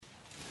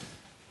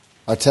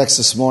Our text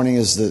this morning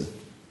is the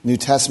New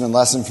Testament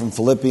lesson from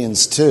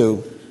Philippians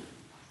 2.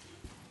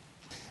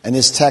 And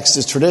this text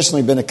has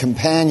traditionally been a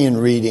companion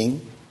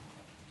reading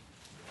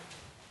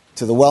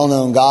to the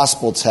well-known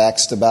gospel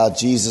text about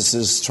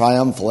Jesus'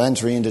 triumphal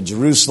entry into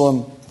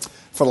Jerusalem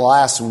for the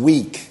last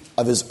week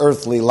of his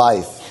earthly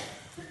life.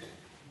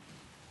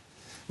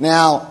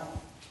 Now,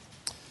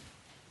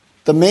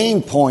 the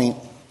main point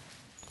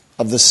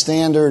of the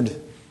standard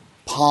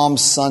Palm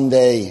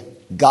Sunday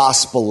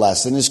gospel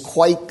lesson is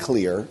quite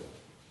clear,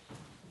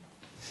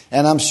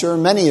 and I'm sure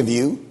many of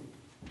you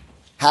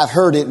have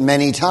heard it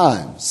many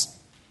times.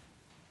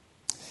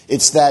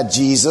 It's that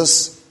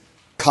Jesus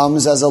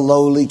comes as a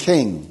lowly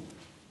king.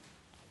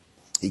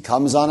 He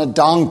comes on a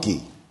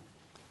donkey,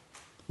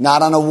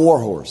 not on a war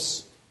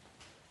horse.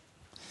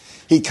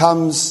 He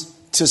comes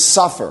to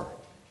suffer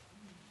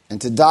and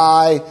to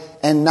die,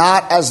 and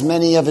not, as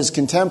many of his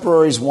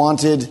contemporaries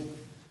wanted,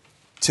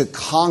 to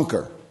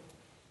conquer,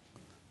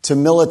 to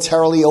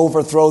militarily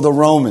overthrow the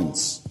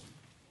Romans.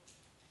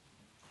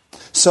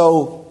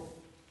 So,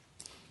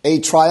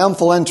 a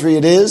triumphal entry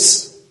it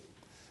is,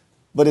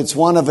 but it's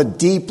one of a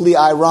deeply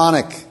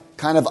ironic,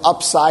 kind of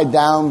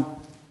upside-down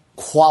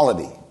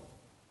quality.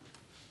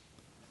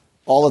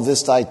 All of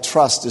this, I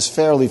trust, is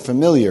fairly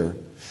familiar.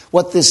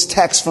 What this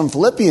text from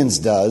Philippians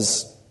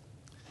does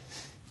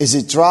is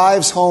it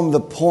drives home the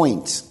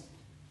point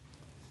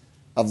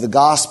of the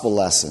gospel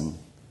lesson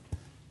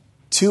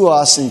to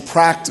us in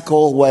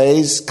practical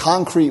ways,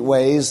 concrete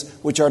ways,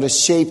 which are to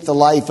shape the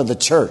life of the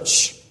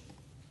church.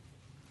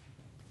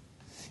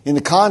 In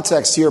the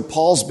context here,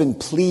 Paul's been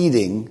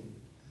pleading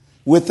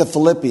with the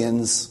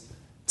Philippians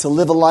to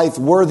live a life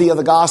worthy of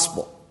the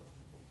gospel.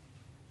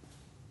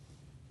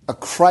 A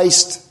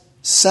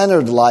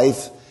Christ-centered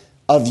life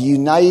of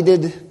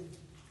united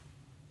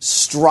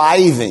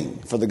striving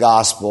for the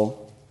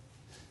gospel.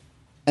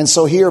 And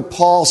so here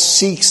Paul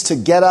seeks to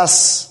get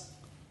us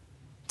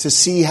to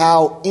see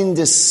how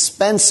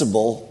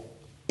indispensable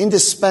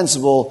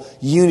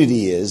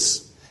unity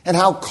is, and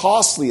how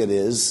costly it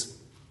is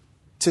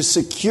to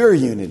secure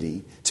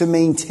unity, to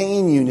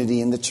maintain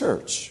unity in the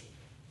church.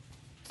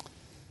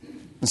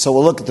 And so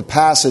we'll look at the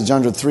passage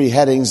under three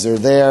headings. They're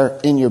there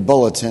in your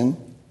bulletin: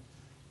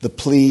 the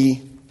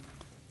plea,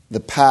 the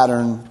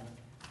pattern,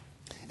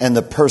 and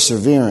the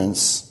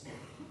perseverance.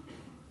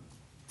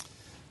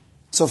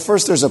 So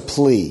first there's a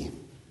plea.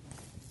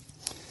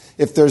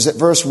 If there's, at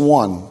verse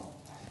 1,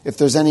 if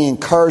there's any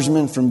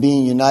encouragement from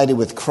being united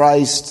with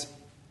Christ,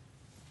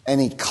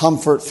 any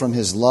comfort from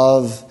his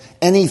love,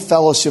 any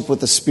fellowship with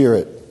the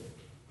Spirit.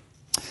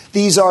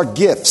 These are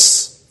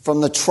gifts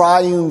from the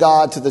triune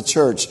God to the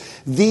church.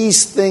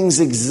 These things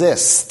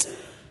exist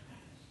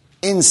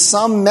in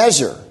some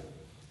measure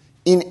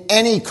in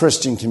any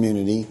Christian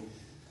community.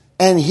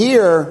 And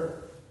here,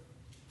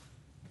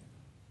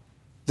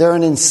 they're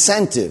an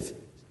incentive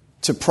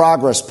to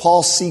progress.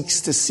 Paul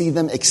seeks to see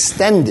them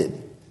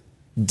extended,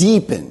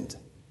 deepened.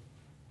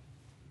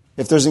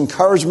 If there's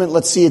encouragement,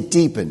 let's see it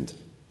deepened.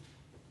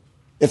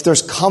 If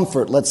there's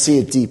comfort, let's see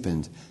it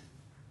deepened.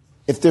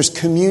 If there's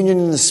communion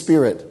in the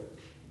Spirit,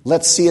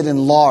 let's see it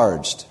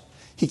enlarged.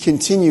 He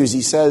continues,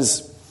 he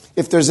says,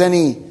 if there's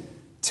any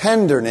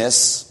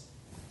tenderness,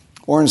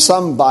 or in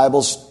some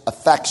Bibles,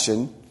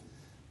 affection,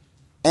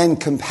 and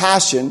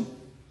compassion,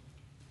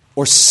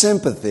 or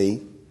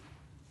sympathy.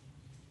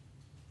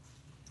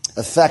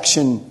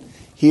 Affection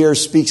here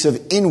speaks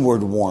of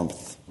inward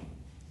warmth.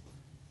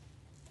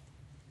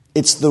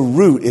 It's the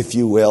root, if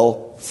you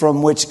will,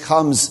 from which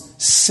comes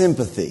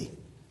sympathy,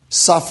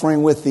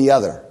 suffering with the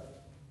other.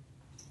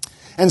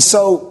 And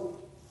so,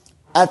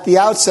 at the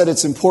outset,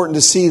 it's important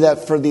to see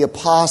that for the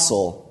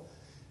apostle,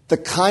 the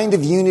kind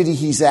of unity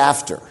he's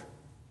after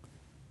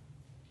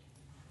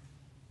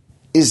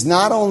is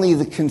not only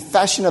the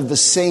confession of the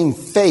same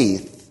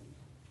faith,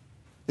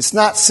 it's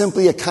not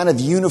simply a kind of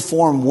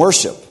uniform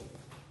worship.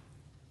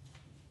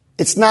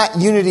 It's not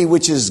unity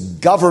which is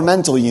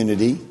governmental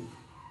unity.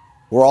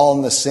 We're all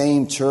in the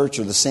same church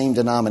or the same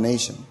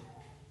denomination.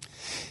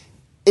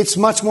 It's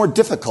much more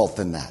difficult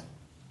than that.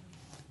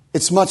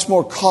 It's much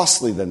more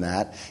costly than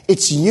that.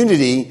 It's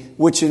unity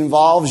which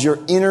involves your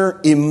inner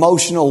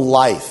emotional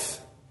life.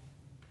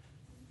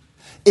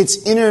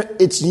 It's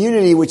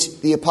unity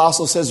which the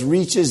apostle says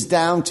reaches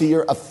down to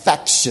your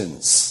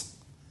affections,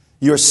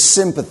 your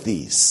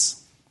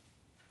sympathies.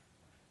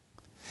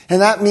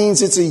 And that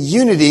means it's a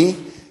unity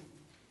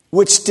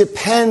which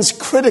depends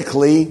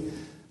critically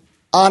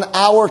on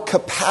our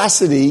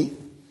capacity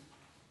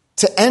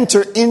to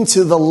enter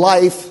into the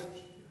life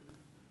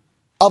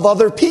of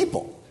other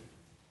people.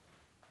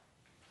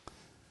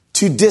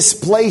 To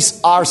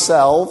displace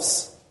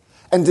ourselves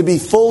and to be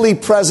fully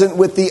present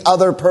with the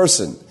other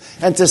person.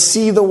 And to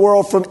see the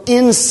world from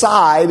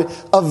inside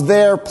of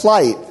their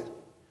plight.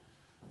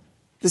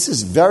 This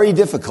is very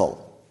difficult.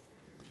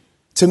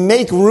 To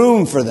make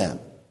room for them.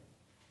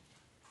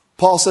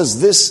 Paul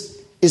says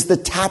this is the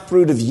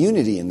taproot of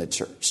unity in the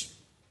church.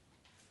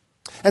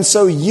 And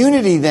so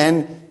unity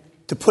then,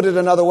 to put it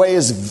another way,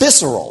 is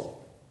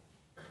visceral.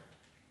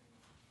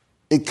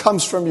 It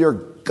comes from your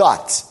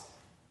gut.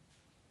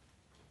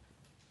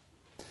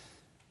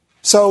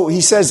 So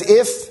he says,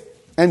 if,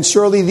 and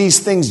surely these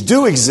things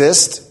do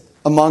exist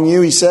among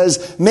you, he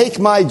says, make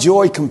my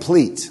joy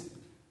complete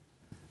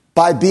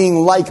by being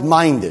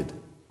like-minded.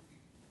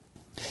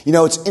 You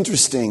know, it's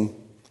interesting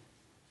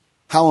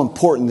how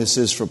important this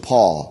is for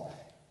Paul.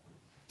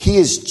 He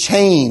is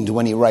chained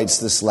when he writes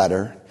this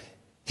letter.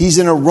 He's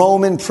in a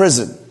Roman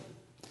prison,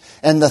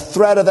 and the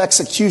threat of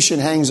execution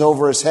hangs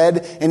over his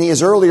head, and he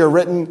has earlier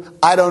written,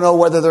 I don't know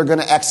whether they're going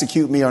to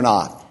execute me or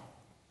not.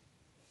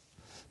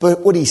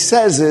 But what he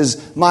says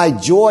is, my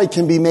joy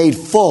can be made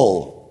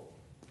full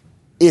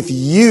if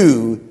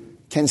you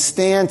can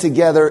stand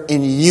together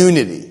in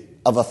unity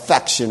of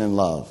affection and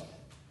love.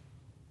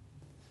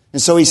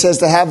 And so he says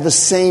to have the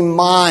same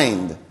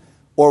mind,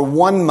 or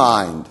one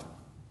mind,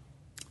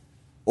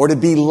 or to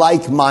be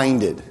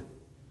like-minded,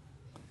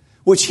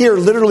 which here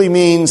literally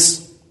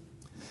means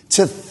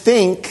to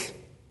think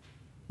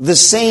the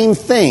same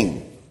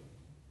thing.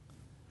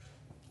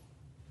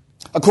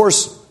 Of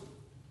course,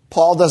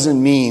 Paul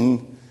doesn't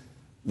mean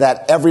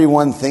that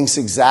everyone thinks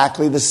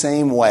exactly the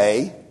same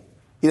way.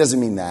 He doesn't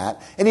mean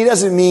that. And he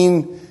doesn't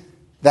mean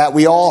that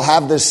we all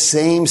have the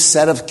same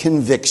set of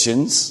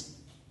convictions.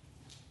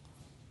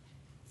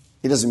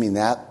 He doesn't mean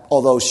that,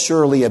 although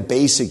surely a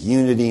basic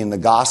unity in the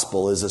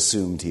gospel is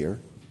assumed here.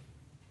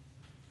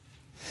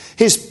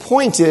 His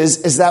point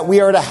is that we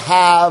are to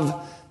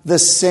have the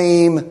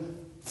same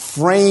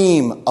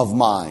frame of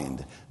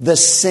mind, the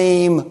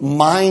same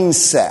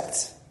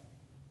mindset,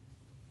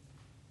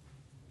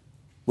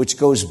 which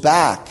goes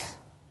back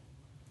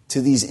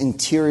to these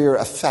interior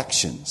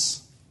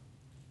affections.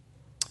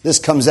 This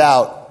comes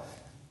out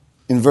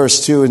in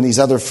verse 2 in these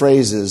other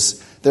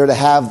phrases. They're to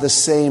have the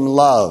same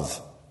love.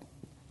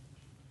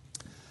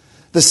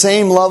 The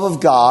same love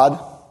of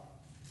God,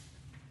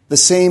 the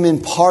same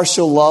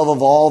impartial love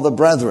of all the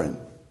brethren.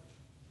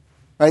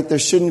 Right? There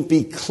shouldn't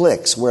be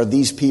cliques where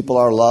these people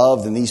are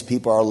loved and these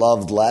people are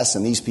loved less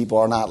and these people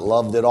are not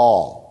loved at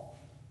all.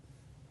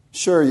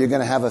 Sure, you're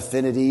going to have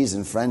affinities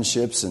and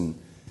friendships, and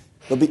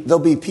there'll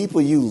be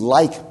people you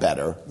like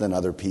better than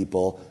other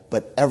people,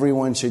 but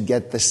everyone should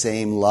get the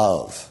same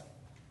love.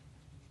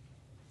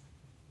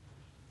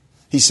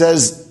 He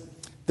says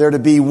they're to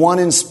be one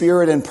in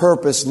spirit and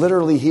purpose.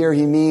 Literally here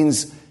he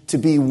means to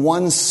be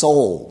one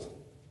souled.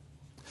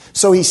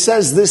 So he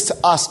says this to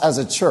us as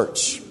a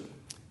church.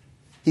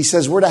 He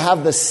says we're to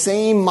have the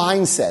same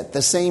mindset,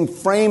 the same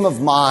frame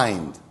of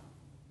mind,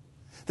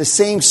 the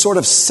same sort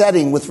of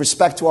setting with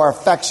respect to our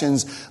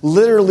affections,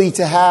 literally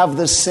to have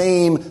the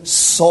same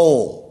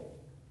soul.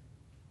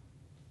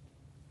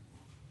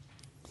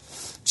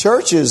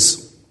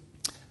 Churches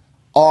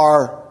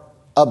are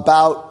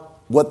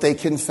about what they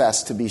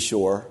confess, to be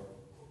sure,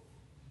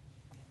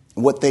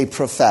 what they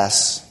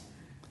profess,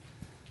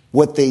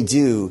 what they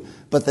do,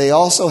 but they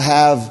also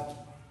have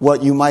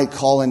what you might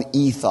call an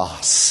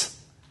ethos.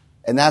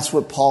 And that's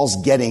what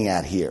Paul's getting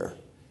at here.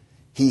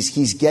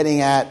 He's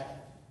getting at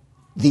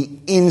the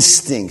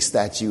instincts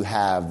that you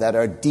have that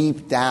are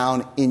deep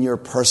down in your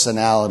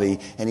personality,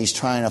 and he's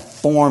trying to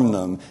form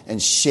them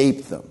and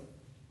shape them.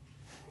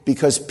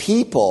 Because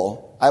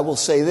people, I will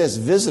say this,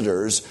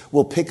 visitors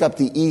will pick up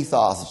the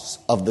ethos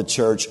of the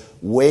church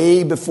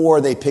way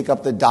before they pick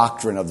up the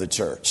doctrine of the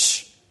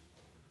church.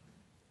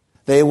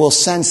 They will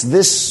sense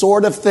this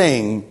sort of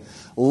thing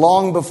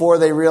long before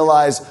they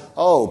realize,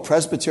 oh,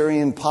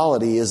 Presbyterian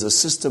polity is a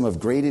system of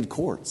graded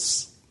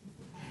courts.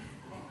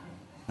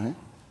 Right?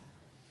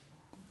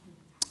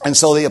 And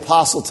so the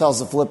apostle tells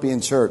the Philippian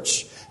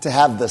church to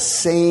have the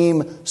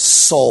same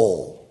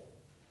soul.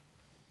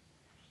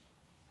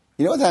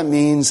 You know what that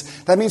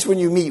means? That means when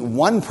you meet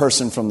one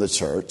person from the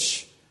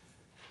church,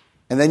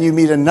 and then you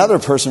meet another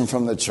person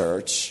from the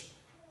church,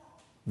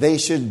 they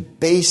should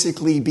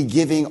basically be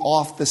giving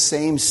off the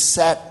same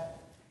set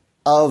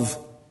of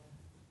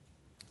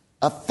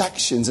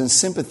affections and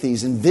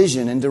sympathies and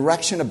vision and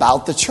direction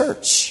about the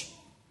church.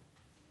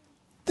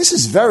 This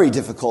is very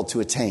difficult to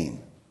attain.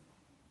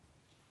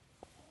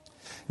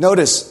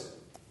 Notice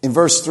in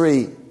verse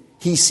 3,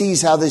 he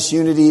sees how this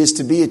unity is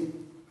to be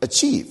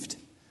achieved.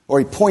 Or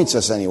he points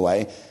us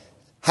anyway.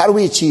 How do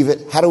we achieve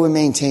it? How do we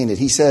maintain it?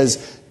 He says,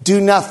 do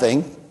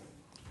nothing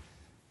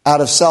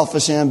out of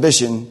selfish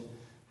ambition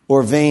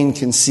or vain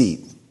conceit.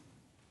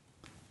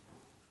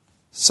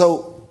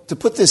 So, to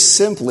put this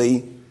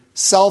simply,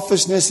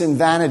 selfishness and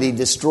vanity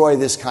destroy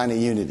this kind of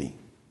unity.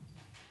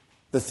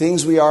 The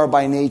things we are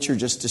by nature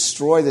just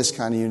destroy this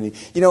kind of unity.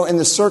 You know, in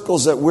the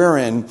circles that we're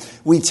in,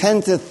 we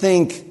tend to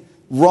think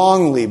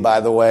wrongly, by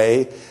the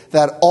way,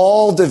 that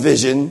all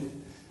division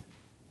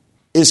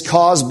is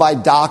caused by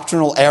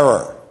doctrinal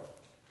error.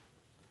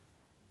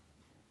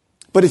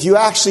 But if you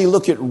actually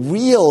look at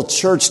real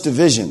church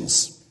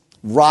divisions,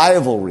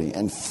 rivalry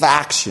and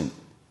faction,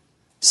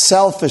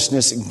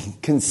 selfishness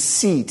and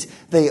conceit,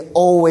 they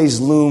always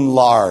loom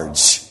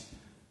large.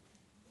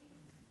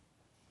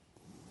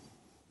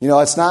 You know,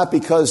 it's not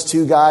because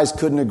two guys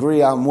couldn't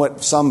agree on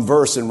what some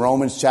verse in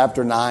Romans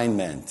chapter 9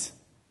 meant.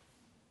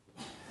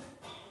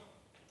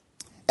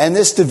 And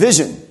this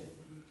division,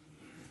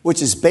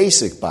 which is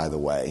basic, by the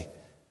way,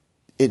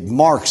 It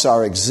marks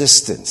our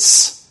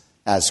existence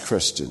as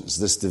Christians,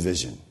 this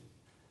division.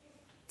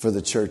 For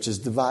the church is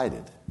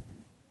divided.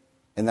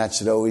 And that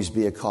should always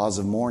be a cause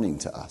of mourning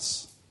to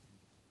us.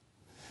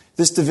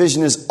 This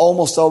division is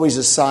almost always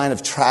a sign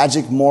of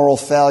tragic moral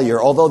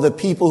failure. Although the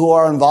people who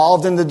are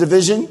involved in the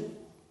division,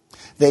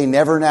 they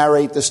never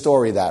narrate the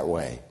story that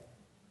way.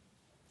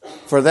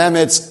 For them,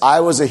 it's,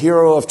 I was a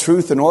hero of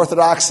truth and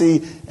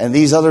orthodoxy, and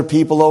these other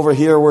people over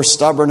here were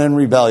stubborn and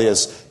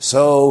rebellious,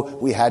 so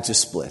we had to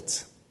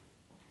split.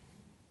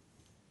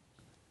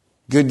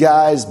 Good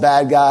guys,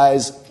 bad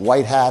guys,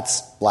 white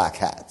hats, black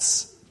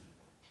hats.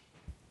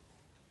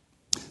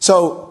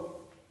 So,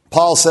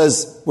 Paul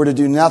says we're to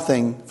do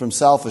nothing from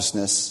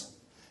selfishness,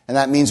 and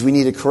that means we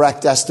need a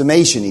correct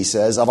estimation, he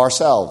says, of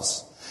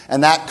ourselves.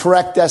 And that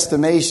correct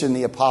estimation,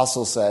 the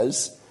apostle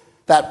says,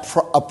 that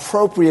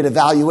appropriate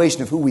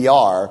evaluation of who we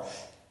are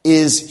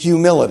is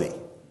humility.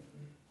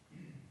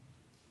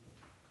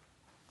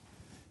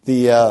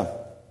 The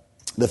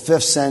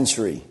 5th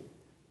century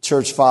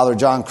church father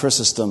John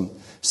Chrysostom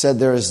said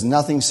there is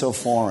nothing so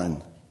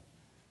foreign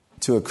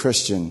to a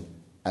Christian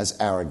as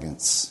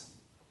arrogance.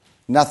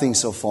 Nothing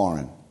so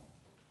foreign.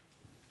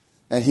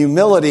 And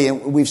humility,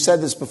 and we've said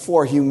this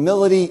before,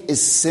 humility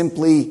is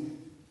simply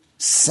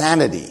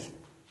sanity.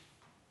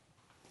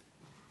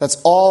 That's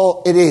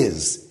all it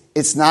is.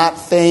 It's not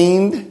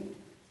feigned.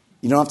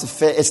 You don't have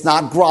to. It's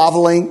not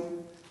groveling.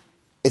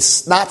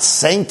 It's not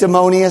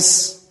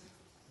sanctimonious.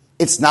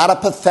 It's not a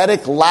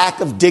pathetic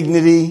lack of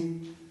dignity.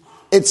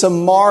 It's a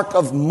mark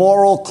of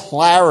moral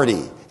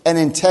clarity and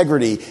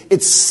integrity.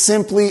 It's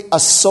simply a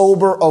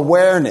sober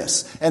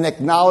awareness, an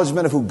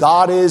acknowledgement of who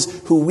God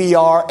is, who we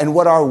are, and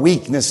what our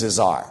weaknesses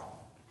are.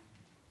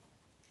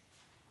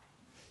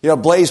 You know,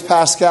 Blaise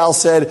Pascal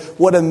said,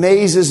 what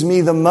amazes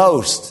me the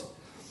most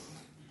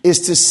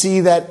is to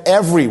see that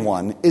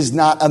everyone is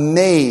not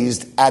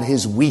amazed at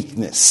his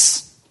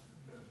weakness.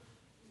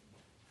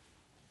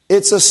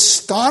 It's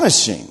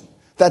astonishing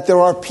that there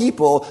are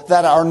people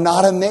that are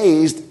not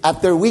amazed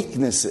at their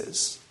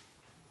weaknesses.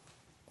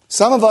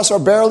 Some of us are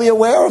barely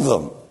aware of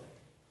them.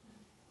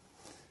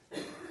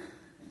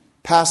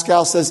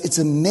 Pascal says it's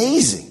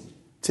amazing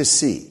to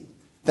see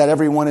that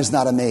everyone is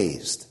not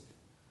amazed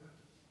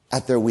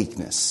at their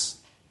weakness.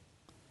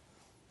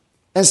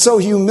 And so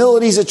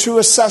humility is a true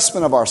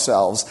assessment of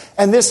ourselves,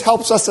 and this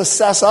helps us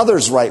assess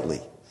others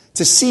rightly,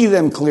 to see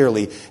them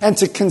clearly, and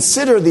to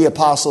consider, the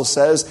apostle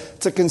says,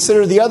 to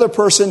consider the other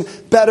person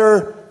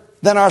better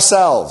than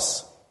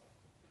ourselves.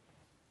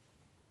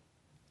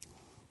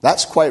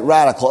 That's quite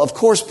radical. Of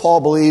course,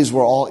 Paul believes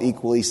we're all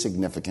equally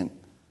significant.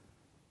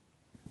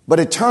 But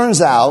it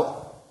turns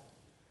out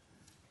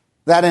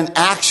that in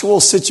actual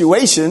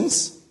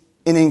situations,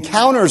 in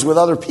encounters with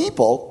other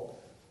people,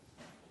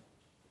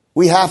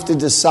 we have to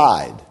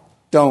decide,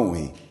 don't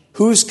we,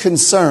 whose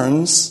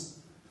concerns,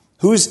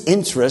 whose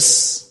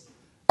interests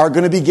are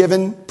going to be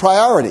given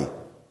priority.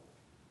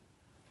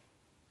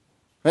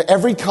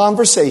 Every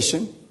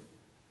conversation,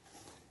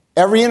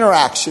 every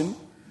interaction,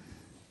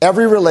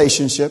 every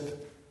relationship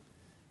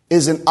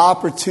is an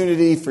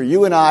opportunity for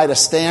you and I to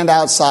stand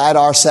outside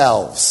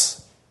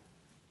ourselves.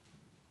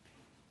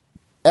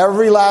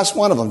 Every last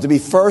one of them. To be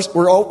first,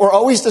 we're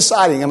always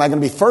deciding, am I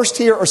going to be first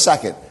here or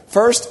second?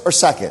 First or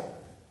second?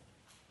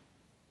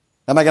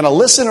 Am I going to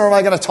listen or am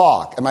I going to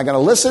talk? Am I going to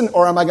listen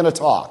or am I going to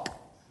talk?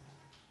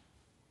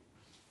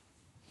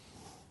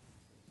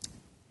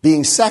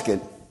 Being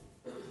second,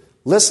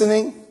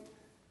 listening,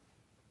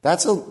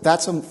 that's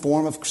a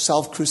form of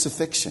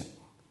self-crucifixion.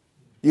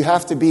 You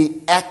have to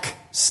be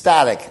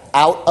ecstatic,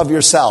 out of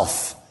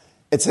yourself.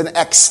 It's an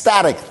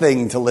ecstatic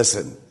thing to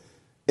listen.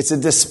 It's a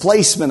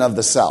displacement of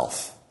the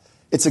self.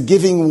 It's a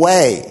giving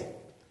way.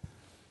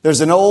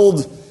 There's an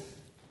old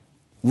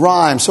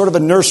rhyme, sort of a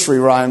nursery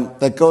rhyme,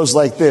 that goes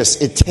like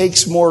this. It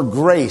takes more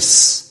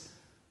grace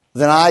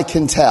than I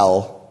can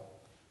tell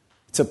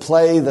to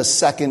play the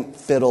second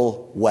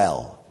fiddle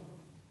well.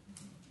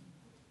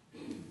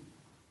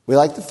 We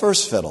like the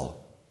first fiddle.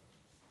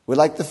 We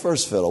like the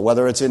first fiddle,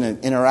 whether it's in an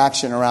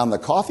interaction around the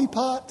coffee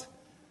pot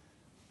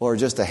or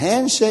just a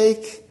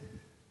handshake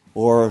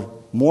or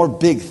more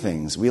big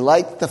things. We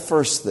like the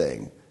first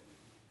thing.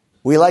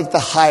 We like the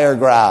higher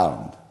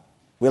ground.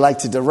 We like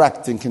to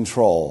direct and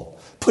control.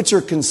 Put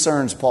your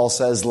concerns, Paul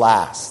says,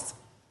 last.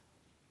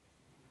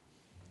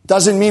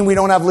 Doesn't mean we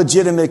don't have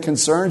legitimate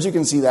concerns. You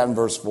can see that in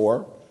verse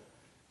 4.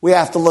 We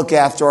have to look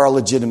after our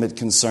legitimate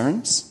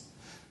concerns.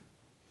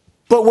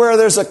 But where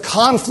there's a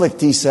conflict,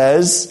 he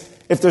says,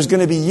 if there's going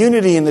to be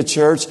unity in the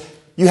church,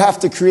 you have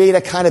to create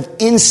a kind of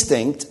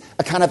instinct,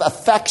 a kind of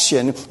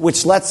affection,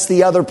 which lets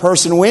the other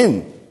person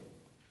win.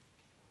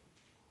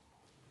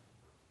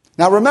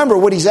 Now remember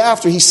what he's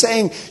after. He's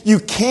saying you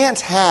can't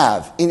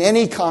have in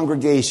any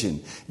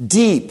congregation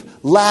deep,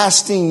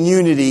 lasting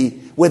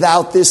unity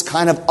without this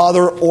kind of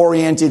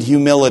other-oriented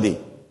humility.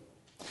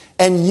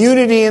 And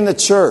unity in the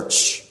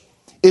church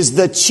is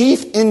the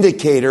chief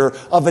indicator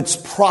of its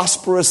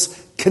prosperous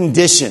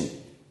condition.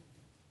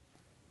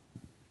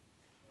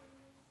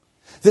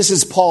 This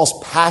is Paul's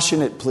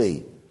passionate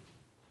plea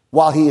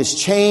while he is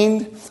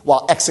chained,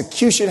 while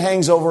execution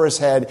hangs over his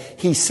head,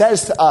 he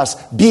says to us,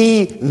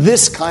 be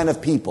this kind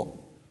of people.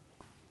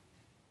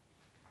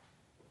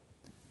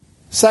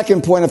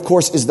 Second point, of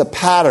course, is the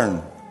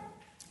pattern.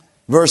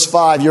 Verse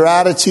 5, your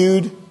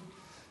attitude,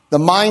 the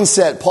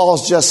mindset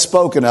Paul's just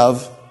spoken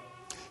of,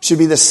 should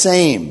be the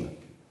same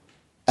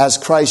as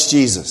Christ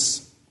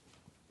Jesus.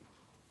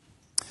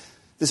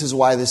 This is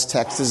why this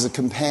text is a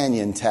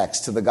companion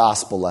text to the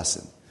gospel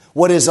lesson.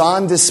 What is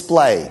on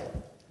display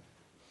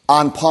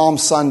on Palm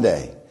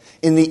Sunday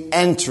in the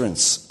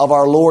entrance of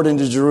our Lord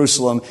into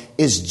Jerusalem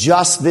is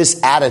just this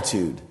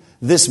attitude,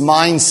 this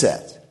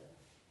mindset.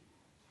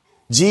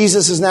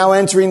 Jesus is now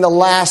entering the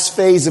last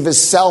phase of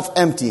his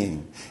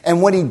self-emptying.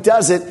 And when he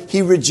does it,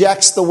 he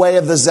rejects the way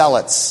of the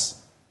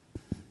zealots.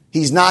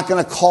 He's not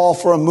going to call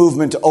for a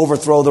movement to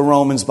overthrow the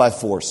Romans by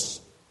force.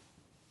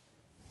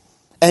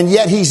 And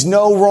yet he's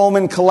no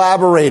Roman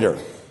collaborator.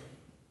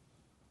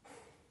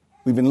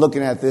 We've been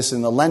looking at this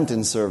in the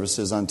Lenten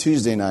services on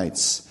Tuesday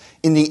nights.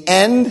 In the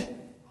end,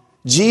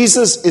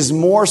 Jesus is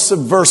more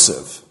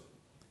subversive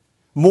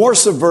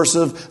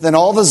than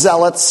all the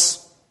zealots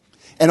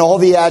and all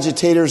the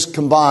agitators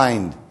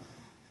combined,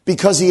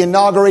 because he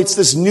inaugurates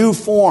this new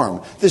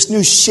form, this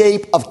new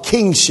shape of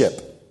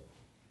kingship.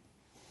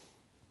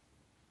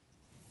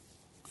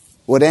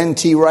 What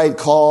N.T. Wright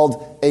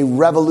called a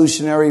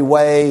revolutionary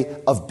way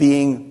of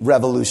being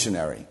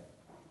revolutionary.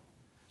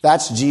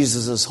 That's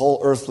Jesus'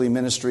 whole earthly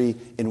ministry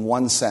in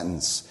one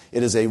sentence.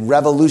 It is a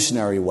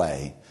revolutionary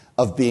way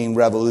of being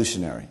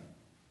revolutionary.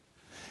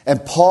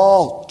 And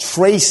Paul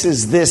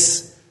traces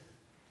this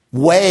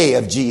way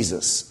of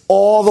Jesus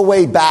all the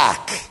way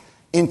back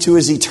into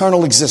his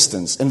eternal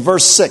existence. In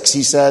verse 6,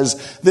 he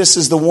says, this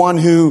is the one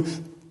who,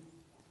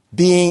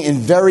 being in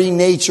very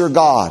nature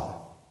God,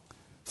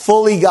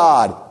 fully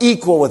God,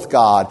 equal with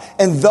God,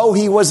 and though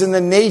he was in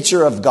the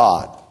nature of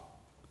God,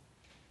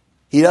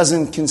 he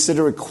doesn't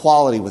consider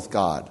equality with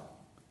God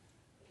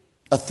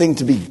a thing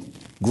to be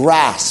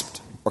grasped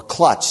or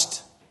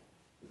clutched,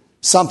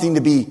 something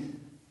to be,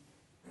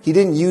 he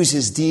didn't use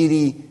his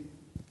deity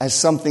as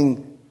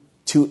something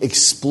to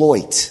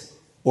exploit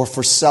or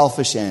for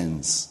selfish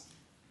ends.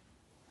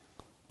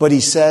 But he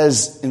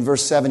says in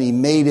verse 7, he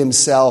made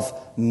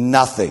himself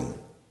nothing.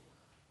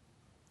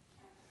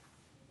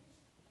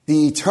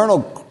 The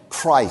eternal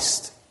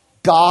Christ,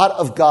 God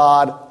of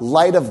God,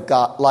 light of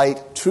God,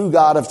 light, true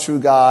God of true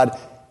God,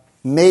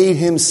 made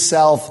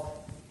himself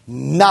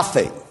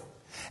nothing.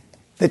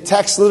 The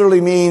text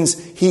literally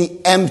means he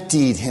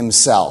emptied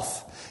himself.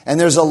 And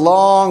there's a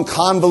long,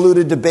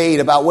 convoluted debate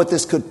about what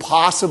this could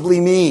possibly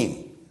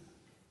mean.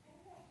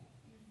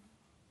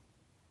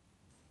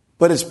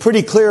 But it's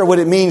pretty clear what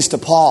it means to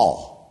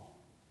Paul.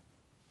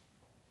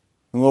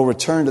 And we'll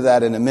return to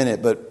that in a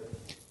minute, but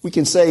we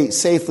can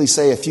safely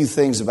say a few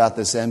things about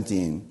this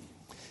emptying.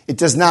 It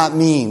does not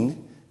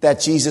mean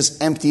that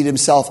Jesus emptied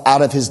himself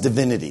out of his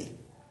divinity,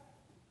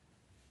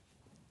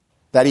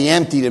 that he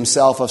emptied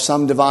himself of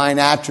some divine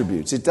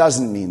attributes. It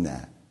doesn't mean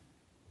that.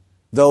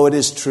 Though it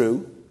is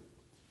true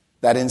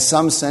that in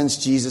some sense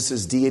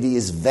Jesus' deity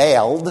is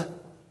veiled,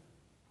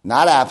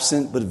 not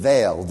absent, but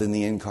veiled in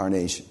the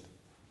incarnation.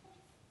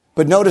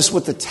 But notice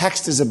what the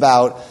text is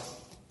about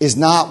is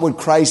not what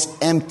Christ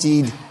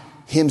emptied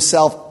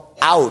himself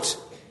out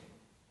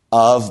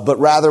of, but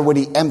rather what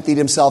he emptied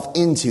himself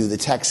into. The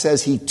text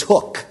says he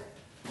took,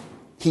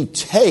 he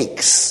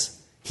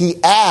takes,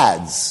 he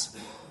adds,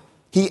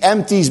 he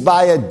empties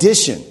by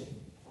addition.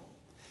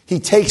 He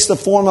takes the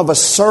form of a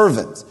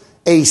servant,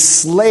 a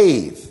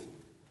slave.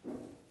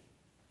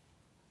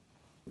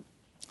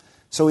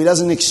 So he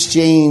doesn't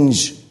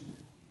exchange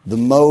the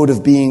mode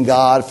of being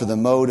God for the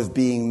mode of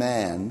being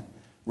man.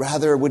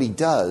 Rather, what he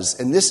does,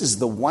 and this is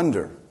the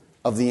wonder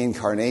of the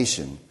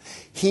incarnation,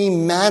 he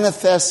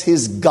manifests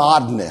his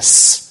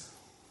godness,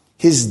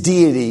 his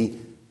deity,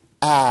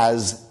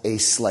 as a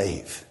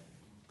slave.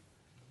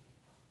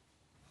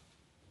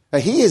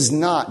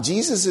 Now,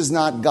 Jesus is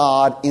not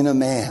God in a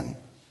man.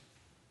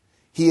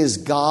 He is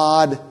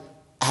God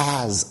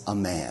as a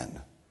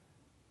man.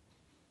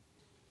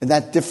 And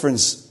that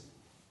difference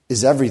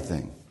is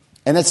everything.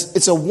 And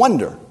it's a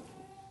wonder.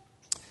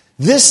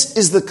 This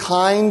is the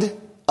kind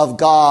of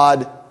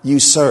God you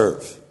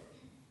serve.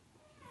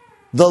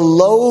 The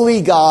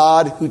lowly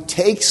God who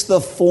takes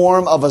the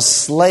form of a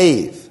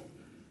slave.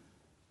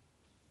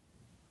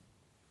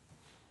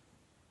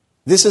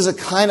 This is a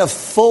kind of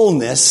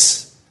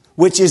fullness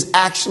which is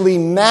actually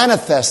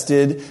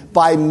manifested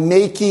by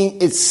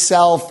making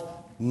itself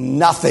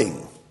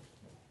nothing.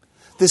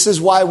 This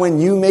is why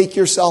when you make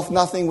yourself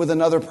nothing with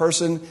another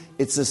person,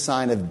 it's a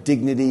sign of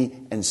dignity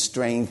and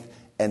strength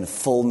and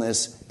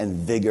fullness and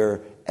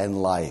vigor and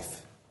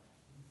life.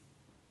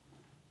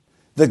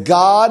 The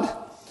God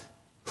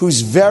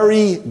whose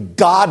very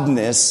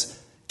godness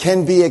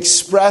can be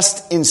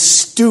expressed in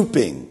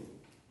stooping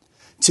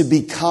to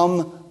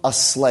become a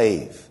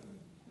slave.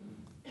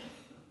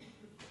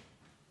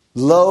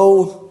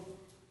 Lo,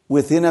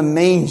 within a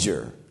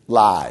manger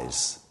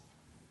lies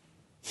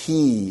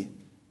he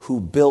who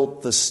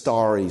built the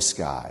starry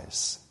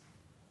skies.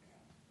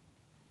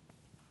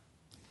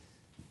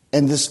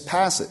 And this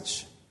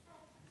passage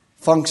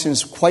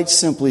functions quite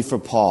simply for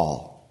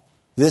Paul.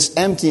 This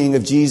emptying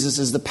of Jesus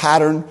is the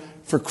pattern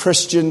for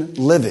Christian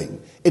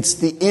living. It's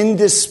the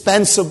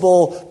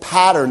indispensable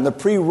pattern, the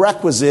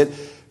prerequisite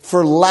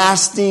for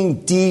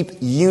lasting, deep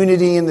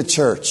unity in the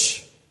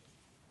church.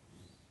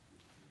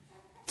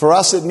 For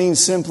us, it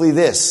means simply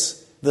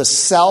this: the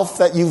self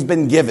that you've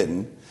been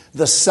given,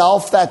 the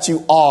self that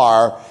you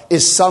are,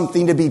 is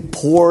something to be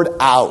poured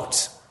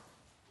out.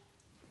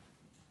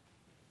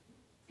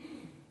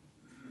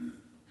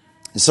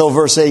 And so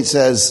verse 8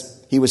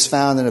 says, he was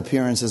found in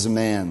appearance as a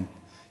man.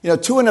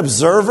 To an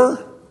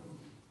observer,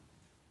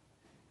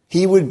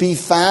 he would be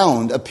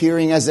found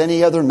appearing as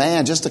any other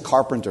man, just a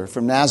carpenter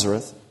from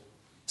Nazareth,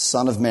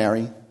 son of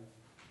Mary.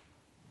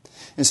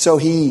 And so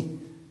he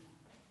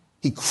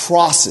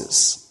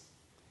crosses,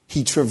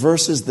 he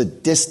traverses the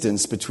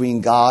distance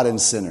between God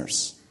and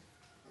sinners.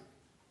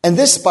 And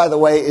this, by the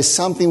way, is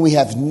something we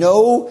have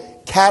no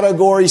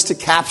categories to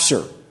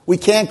capture. We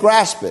can't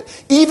grasp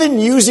it. Even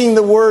using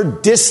the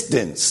word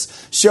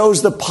distance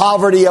shows the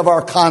poverty of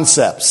our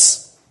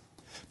concepts,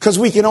 because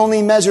we can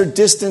only measure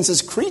distance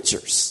as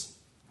creatures.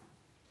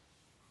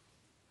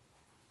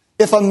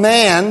 If a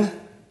man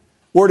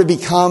were to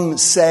become,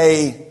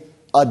 say,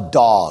 a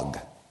dog,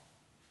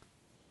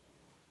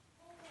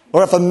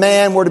 or if a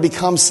man were to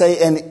become,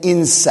 say, an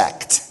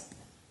insect,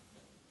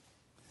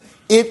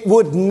 it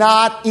would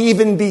not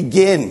even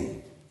begin.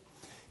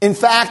 In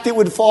fact, it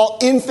would fall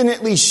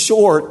infinitely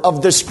short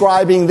of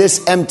describing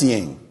this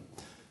emptying.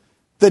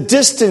 The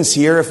distance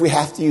here, if we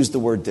have to use the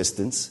word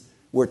distance,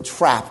 we're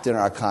trapped in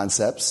our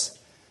concepts.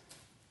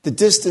 The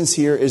distance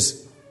here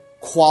is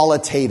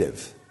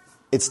qualitative.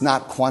 It's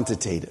not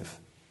quantitative.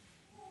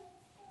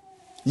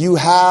 You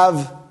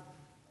have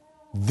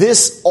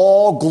this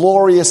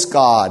all-glorious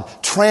God,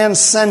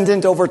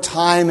 transcendent over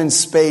time and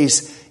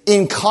space,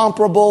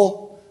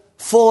 incomparable,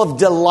 full of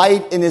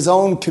delight in his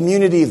own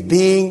community of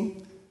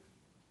being,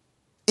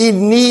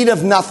 in need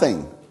of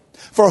nothing,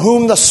 for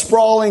whom the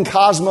sprawling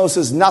cosmos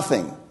is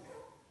nothing.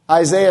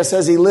 Isaiah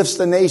says he lifts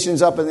the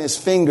nations up in his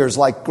fingers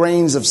like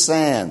grains of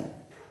sand.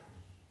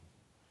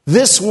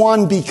 This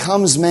one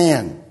becomes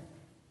man.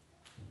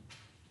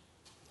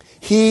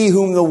 He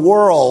whom the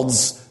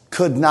worlds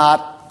could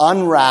not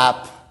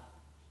unwrap,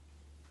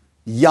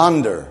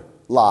 yonder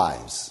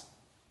lies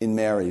in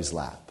Mary's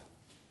lap.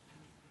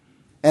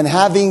 And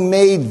having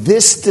made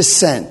this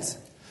descent,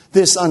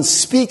 this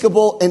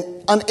unspeakable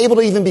and unable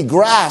to even be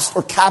grasped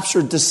or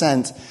captured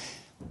descent,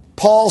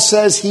 Paul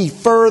says he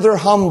further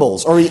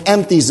humbles, or he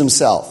empties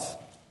himself.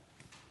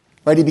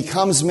 Right? He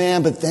becomes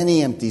man, but then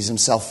he empties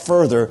himself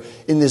further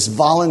in this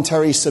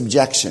voluntary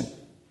subjection.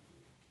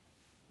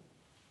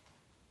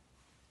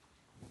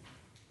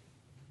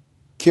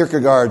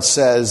 Kierkegaard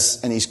says,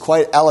 and he's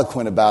quite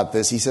eloquent about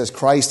this, he says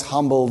Christ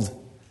humbled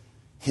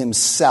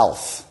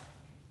himself.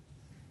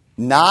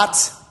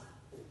 Not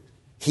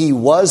he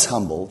was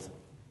humbled.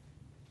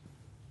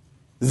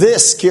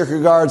 This,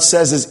 Kierkegaard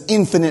says, is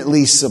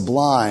infinitely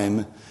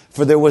sublime,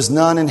 for there was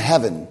none in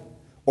heaven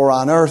or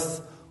on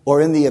earth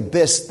or in the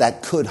abyss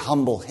that could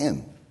humble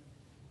him.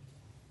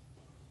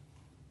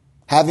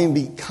 Having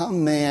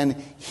become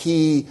man,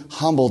 he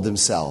humbled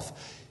himself.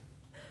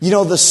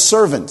 The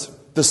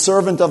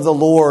servant of the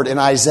Lord in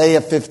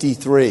Isaiah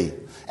 53.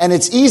 And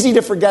it's easy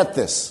to forget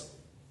this.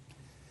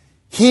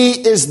 He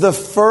is the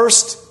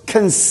first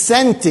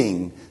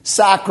consenting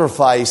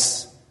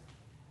sacrifice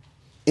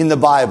in the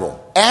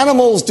Bible.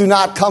 Animals do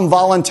not come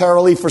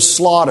voluntarily for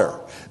slaughter.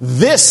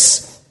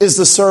 This is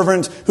the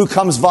servant who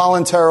comes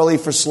voluntarily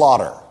for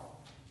slaughter.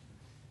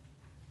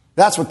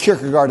 That's what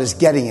Kierkegaard is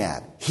getting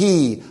at.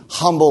 He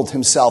humbled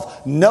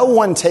himself. No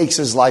one takes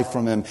his life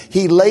from him.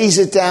 He lays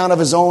it down of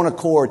his own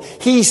accord.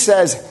 He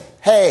says,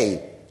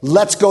 hey,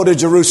 let's go to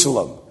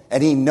Jerusalem.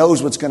 And he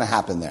knows what's going to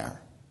happen there.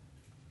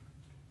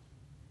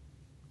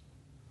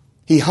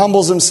 He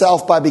humbles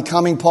himself by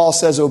becoming, Paul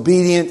says,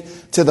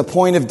 obedient to the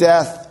point of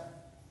death.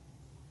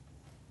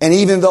 And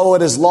even though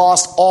it has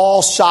lost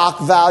all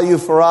shock value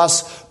for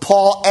us,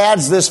 Paul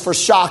adds this for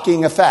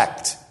shocking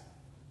effect.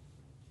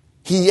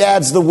 He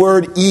adds the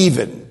word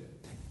even.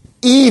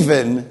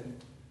 Even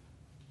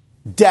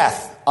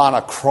death on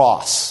a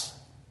cross.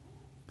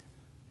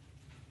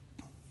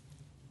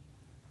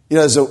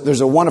 There's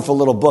a wonderful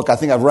little book, I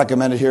think I've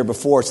recommended here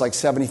before. It's like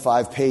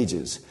 75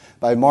 pages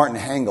by Martin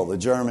Hengel, the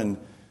German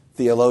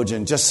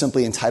theologian, just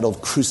simply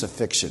entitled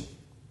Crucifixion,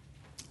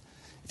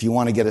 if you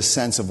want to get a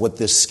sense of what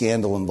this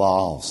scandal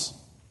involves.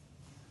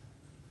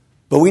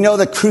 But we know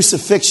that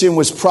crucifixion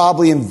was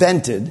probably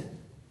invented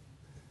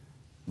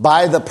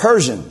by the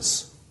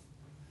Persians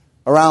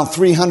around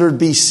 300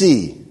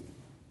 BC.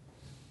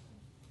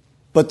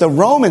 But the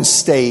Roman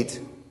state,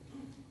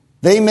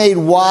 they made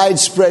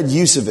widespread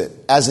use of it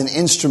as an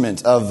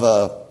instrument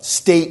of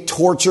state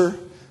torture.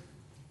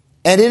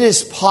 And it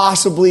is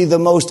possibly the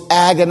most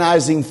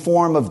agonizing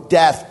form of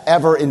death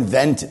ever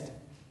invented.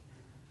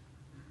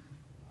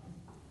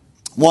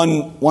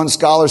 One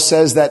scholar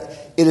says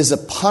that it is a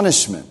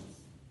punishment,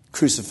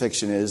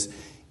 crucifixion is,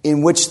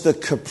 in which the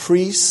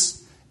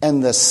caprice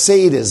and the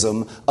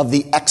sadism of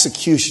the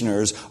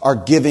executioners are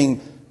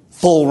giving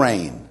full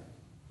reign.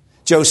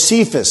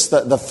 Josephus,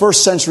 the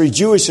first century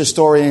Jewish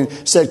historian,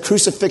 said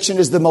crucifixion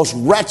is the most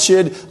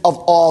wretched of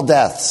all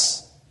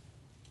deaths.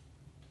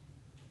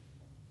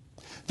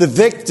 The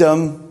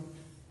victim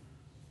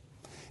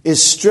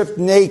is stripped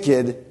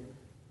naked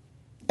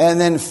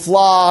and then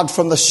flogged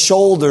from the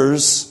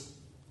shoulders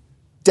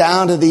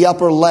down to the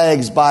upper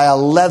legs by a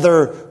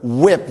leather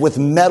whip with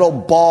metal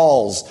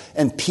balls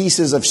and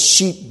pieces of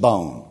sheep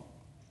bone.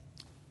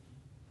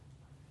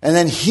 And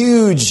then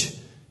huge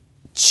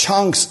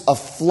chunks of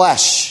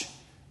flesh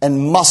and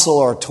muscle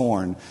are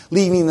torn,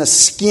 leaving the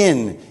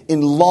skin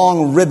in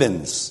long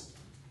ribbons.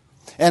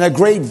 And a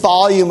great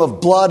volume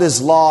of blood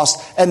is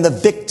lost, and the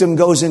victim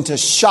goes into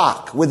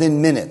shock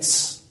within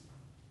minutes.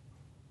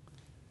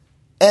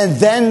 And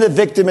then the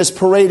victim is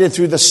paraded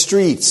through the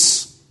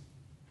streets,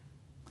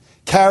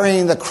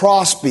 carrying the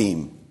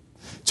crossbeam,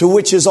 to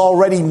which his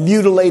already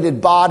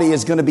mutilated body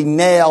is going to be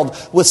nailed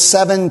with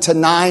 7 to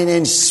 9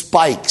 inch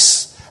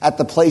spikes at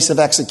the place of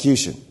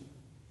execution.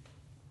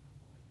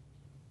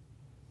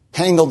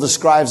 Hengel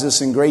describes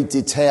this in great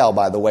detail,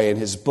 by the way, in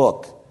his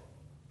book.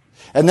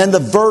 And then the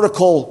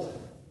vertical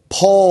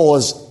pole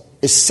is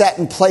set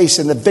in place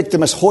and the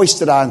victim is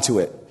hoisted onto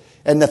it.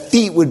 And the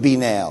feet would be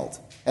nailed.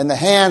 And the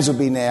hands would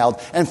be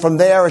nailed. And from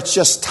there, it's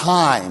just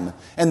time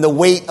and the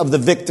weight of the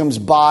victim's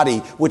body,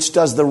 which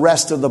does the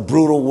rest of the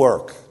brutal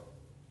work.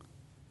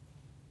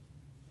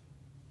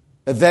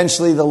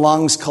 Eventually, the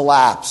lungs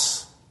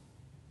collapse.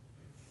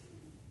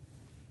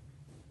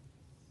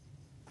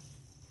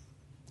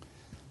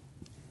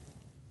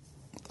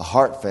 The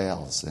heart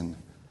fails and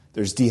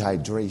there's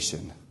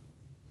dehydration.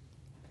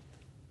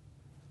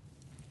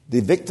 The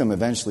victim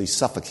eventually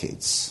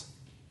suffocates.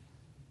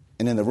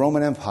 And in the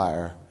Roman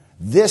Empire,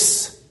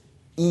 this,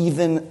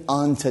 even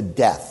unto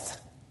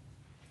death,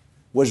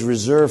 was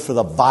reserved for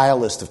the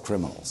vilest of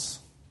criminals,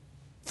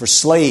 for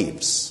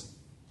slaves,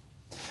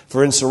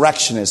 for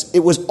insurrectionists. It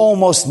was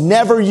almost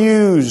never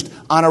used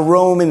on a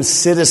Roman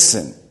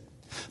citizen.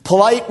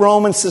 Polite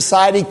Roman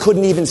society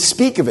couldn't even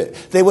speak of it.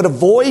 They would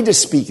avoid to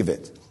speak of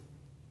it.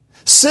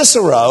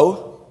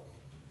 Cicero,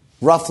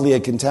 roughly a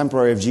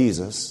contemporary of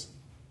Jesus,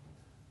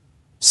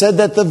 said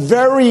that the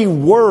very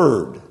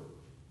word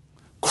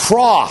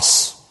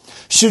cross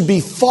should be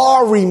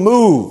far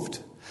removed,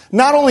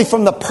 not only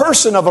from the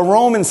person of a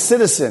Roman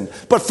citizen,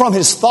 but from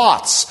his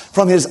thoughts,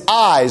 from his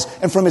eyes,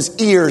 and from his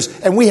ears.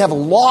 And we have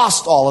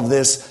lost all of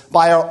this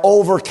by our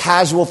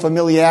over-casual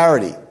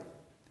familiarity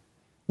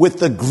with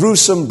the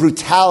gruesome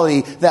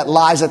brutality that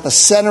lies at the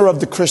center of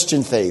the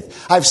Christian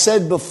faith. I've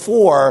said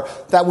before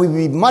that we'd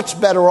be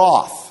much better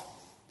off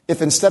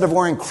if instead of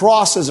wearing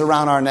crosses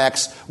around our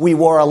necks, we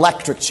wore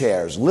electric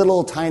chairs,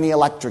 little tiny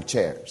electric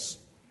chairs.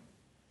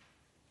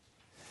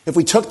 If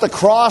we took the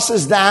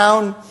crosses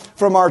down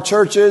from our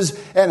churches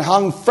and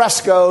hung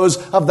frescoes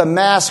of the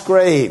mass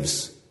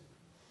graves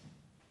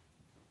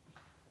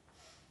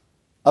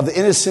of the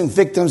innocent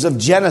victims of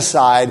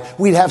genocide,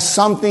 we'd have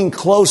something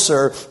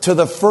closer to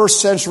the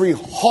first century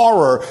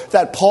horror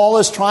that Paul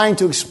is trying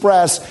to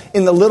express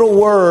in the little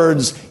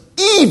words,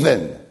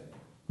 even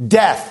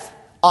death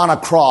on a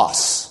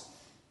cross.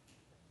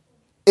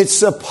 It's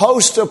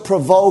supposed to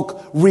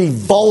provoke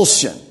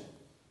revulsion.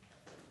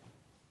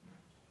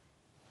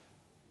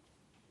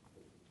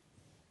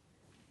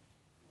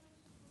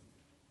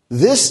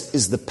 This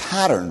is the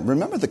pattern.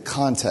 Remember the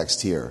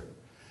context here.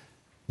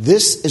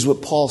 This is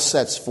what Paul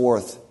sets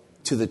forth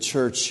to the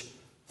church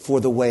for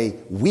the way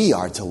we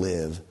are to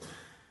live,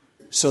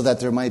 so that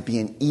there might be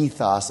an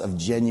ethos of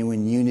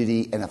genuine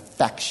unity and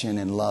affection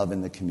and love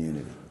in the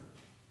community.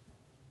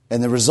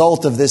 And the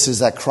result of this is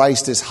that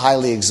Christ is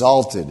highly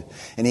exalted,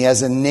 and he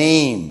has a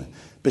name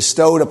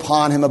bestowed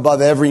upon him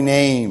above every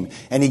name,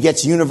 and he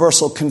gets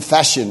universal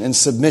confession and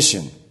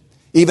submission.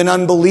 Even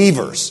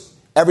unbelievers,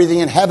 everything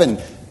in heaven,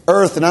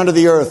 earth, and under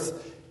the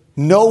earth,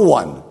 no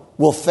one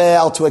will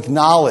fail to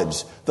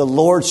acknowledge the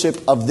lordship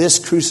of this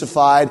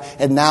crucified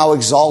and now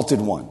exalted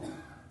one.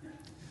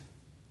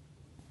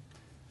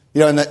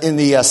 You know, in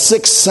the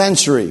 6th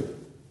century,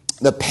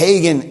 the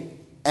pagan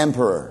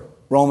emperor,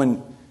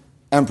 Roman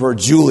Emperor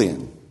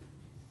Julian,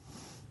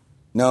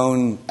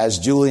 known as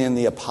Julian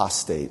the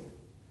Apostate,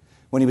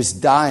 when he was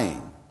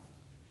dying,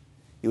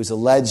 he was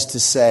alleged to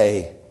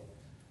say,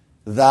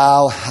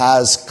 "Thou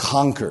hast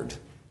conquered,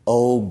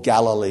 O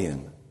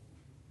Galilean,"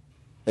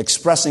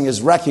 expressing his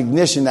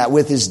recognition that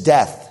with his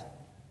death,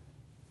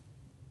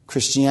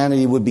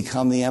 Christianity would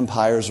become the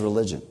empire's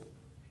religion.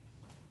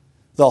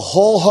 The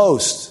whole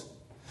host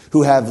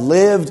who have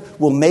lived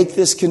will make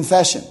this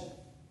confession,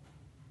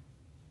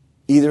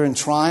 either in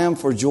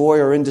triumph or joy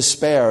or in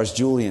despair, as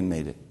Julian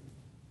made it.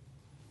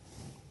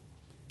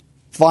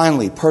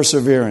 Finally,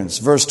 perseverance.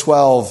 Verse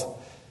 12,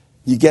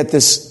 you get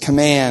this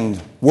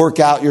command, work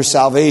out your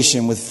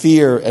salvation with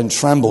fear and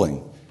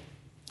trembling.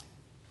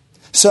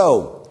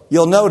 So,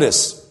 you'll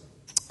notice,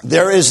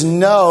 there is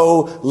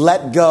no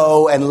let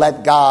go and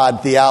let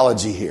God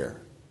theology here.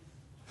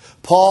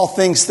 Paul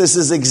thinks this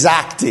is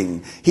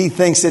exacting. He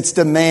thinks it's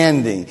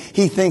demanding.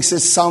 He thinks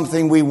it's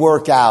something we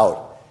work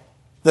out.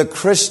 The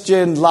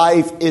Christian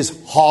life is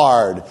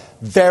hard.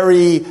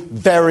 Very,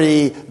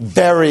 very,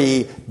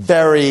 very,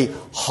 very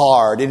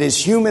hard. It is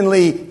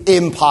humanly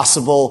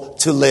impossible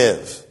to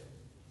live.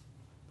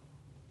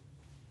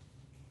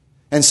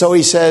 And so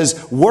he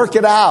says, work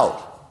it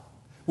out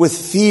with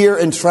fear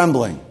and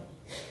trembling.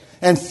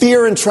 And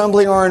fear and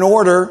trembling are in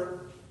order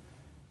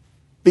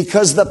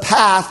because the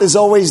path is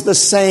always the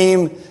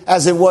same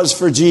as it was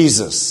for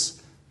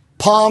Jesus.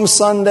 Palm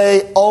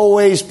Sunday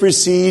always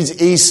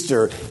precedes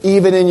Easter,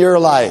 even in your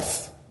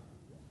life.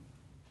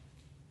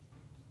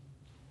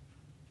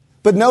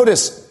 But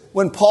notice,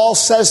 when Paul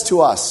says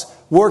to us,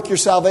 work your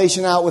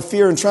salvation out with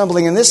fear and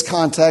trembling, in this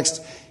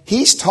context,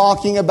 he's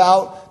talking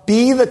about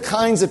be the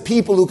kinds of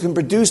people who can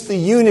produce the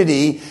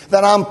unity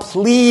that I'm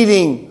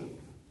pleading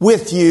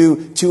with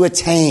you to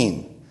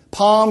attain.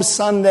 Palm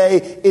Sunday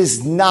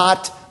is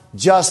not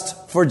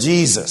just for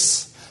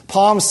Jesus.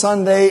 Palm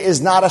Sunday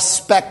is not a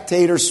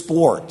spectator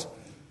sport.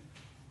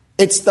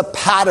 It's the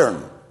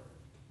pattern.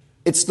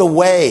 It's the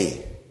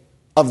way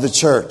of the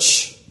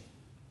church.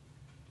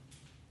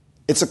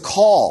 It's a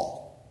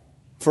call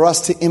for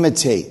us to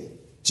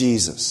imitate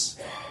Jesus.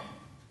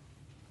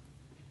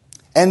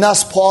 And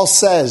thus Paul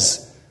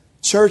says,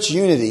 church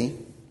unity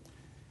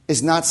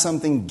is not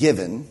something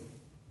given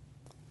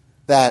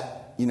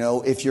that,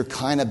 if you're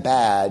kind of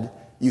bad,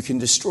 you can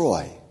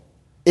destroy.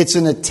 It's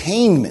an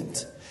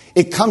attainment.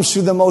 It comes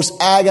through the most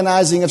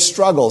agonizing of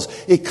struggles.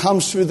 It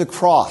comes through the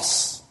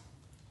cross.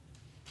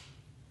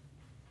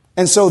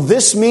 And so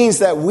this means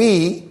that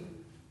we,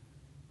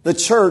 the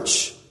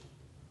church,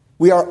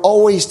 we are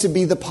always to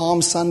be the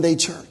Palm Sunday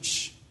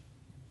church.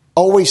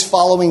 Always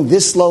following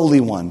this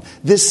lowly one,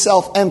 this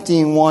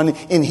self-emptying one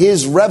in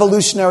his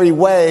revolutionary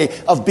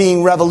way of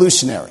being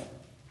revolutionary.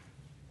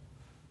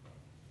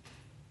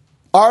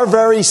 Our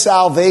very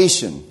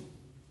salvation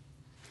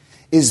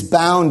is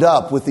bound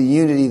up with the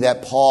unity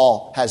that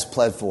Paul has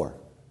pled for.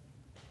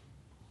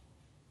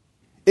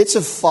 It's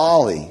a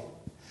folly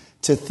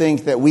to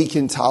think that we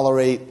can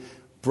tolerate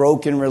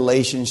broken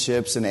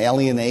relationships and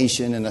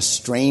alienation and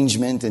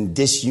estrangement and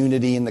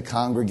disunity in the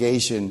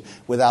congregation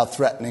without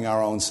threatening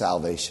our own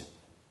salvation.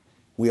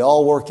 We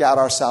all work out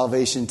our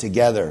salvation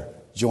together,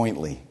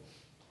 jointly.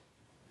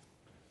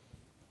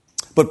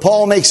 But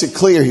Paul makes it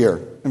clear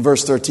here in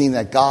verse 13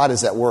 that God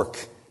is at work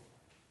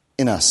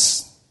in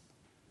us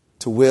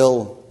to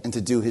will and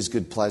to do his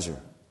good pleasure.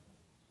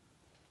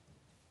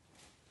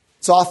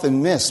 It's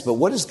often missed, but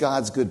what is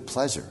God's good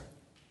pleasure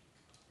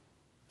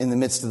in the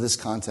midst of this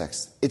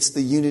context? It's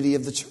the unity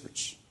of the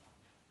church.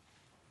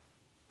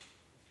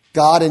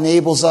 God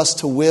enables us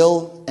to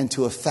will and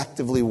to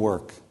effectively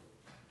work.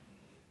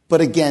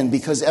 But again,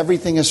 because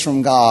everything is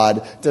from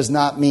God does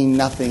not mean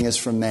nothing is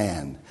from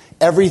man.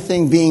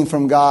 Everything being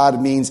from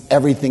God means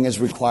everything is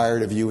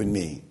required of you and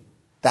me.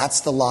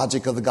 That's the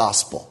logic of the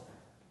gospel.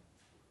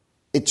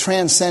 It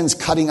transcends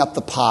cutting up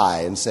the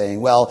pie and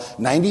saying, well,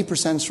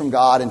 90% is from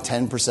God and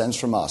 10% is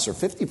from us, or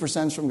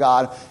 50% is from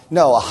God.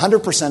 No,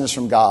 100% is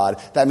from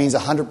God. That means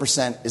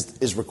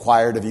 100% is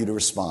required of you to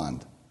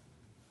respond.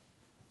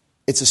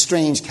 It's a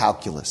strange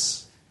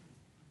calculus.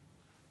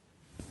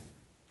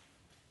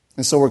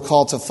 And so we're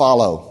called to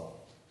follow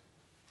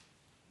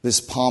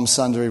this Palm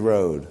Sunday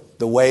road,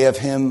 the way of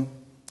him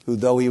who,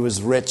 though he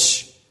was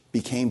rich,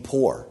 became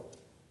poor,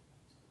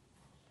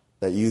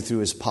 that you through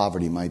his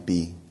poverty might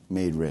be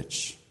made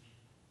rich.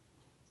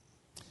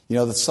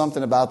 There's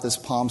something about this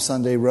Palm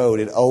Sunday road.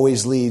 It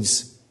always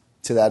leads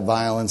to that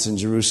violence in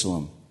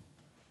Jerusalem.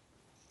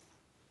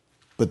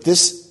 But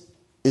this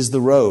is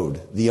the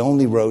road, the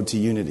only road to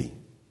unity.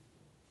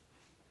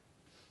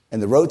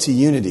 And the road to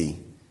unity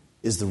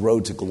is the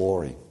road to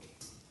glory.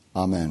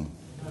 Amen.